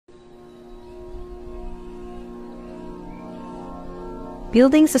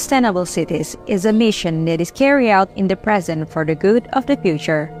Building sustainable cities is a mission that is carried out in the present for the good of the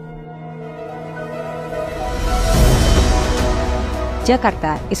future.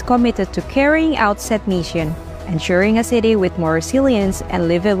 Jakarta is committed to carrying out said mission, ensuring a city with more resilience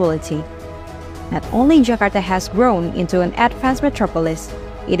and livability. Not only Jakarta has grown into an advanced metropolis,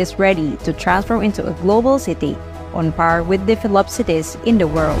 it is ready to transform into a global city, on par with developed cities in the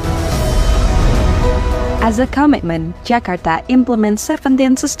world. As a commitment, Jakarta implements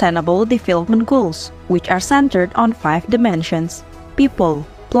 17 Sustainable Development Goals, which are centered on 5 dimensions: people,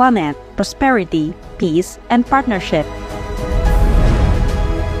 planet, prosperity, peace, and partnership.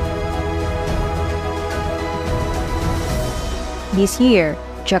 This year,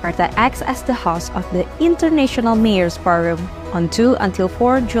 Jakarta acts as the host of the International Mayors Forum on 2 until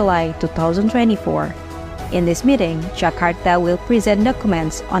 4 July 2024. In this meeting, Jakarta will present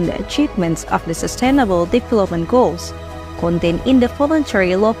documents on the achievements of the Sustainable Development Goals contained in the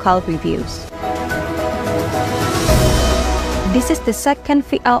voluntary local reviews. This is the second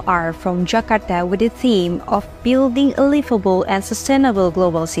VLR from Jakarta with the theme of Building a Livable and Sustainable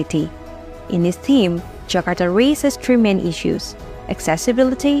Global City. In this theme, Jakarta raises 3 main issues: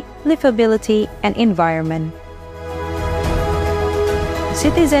 accessibility, livability, and environment.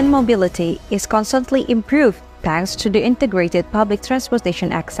 Citizen mobility is constantly improved thanks to the integrated public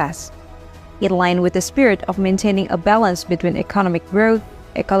transportation access. In line with the spirit of maintaining a balance between economic growth,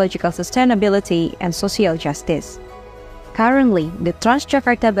 ecological sustainability, and social justice. Currently, the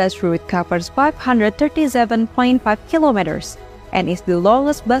Transjakarta bus route covers 537.5 kilometers and is the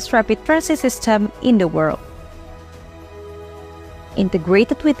longest bus rapid transit system in the world.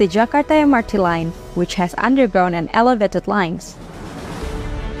 Integrated with the Jakarta MRT line, which has underground and elevated lines.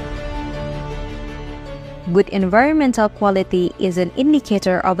 Good environmental quality is an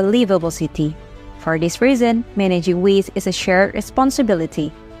indicator of a livable city. For this reason, managing waste is a shared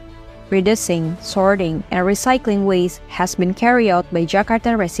responsibility. Reducing, sorting, and recycling waste has been carried out by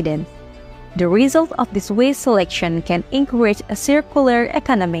Jakarta residents. The result of this waste selection can encourage a circular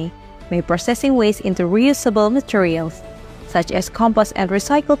economy by processing waste into reusable materials, such as compost and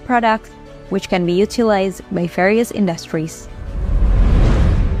recycled products, which can be utilized by various industries.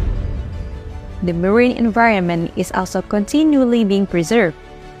 The marine environment is also continually being preserved.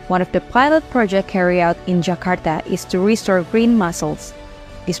 One of the pilot projects carried out in Jakarta is to restore green mussels.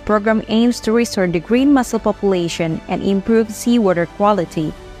 This program aims to restore the green mussel population and improve seawater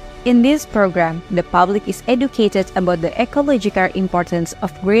quality. In this program, the public is educated about the ecological importance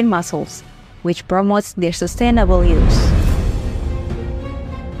of green mussels, which promotes their sustainable use.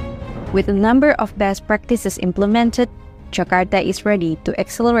 With a number of best practices implemented, Jakarta is ready to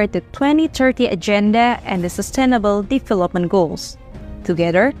accelerate the 2030 Agenda and the Sustainable Development Goals.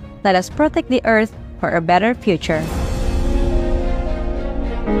 Together, let us protect the Earth for a better future.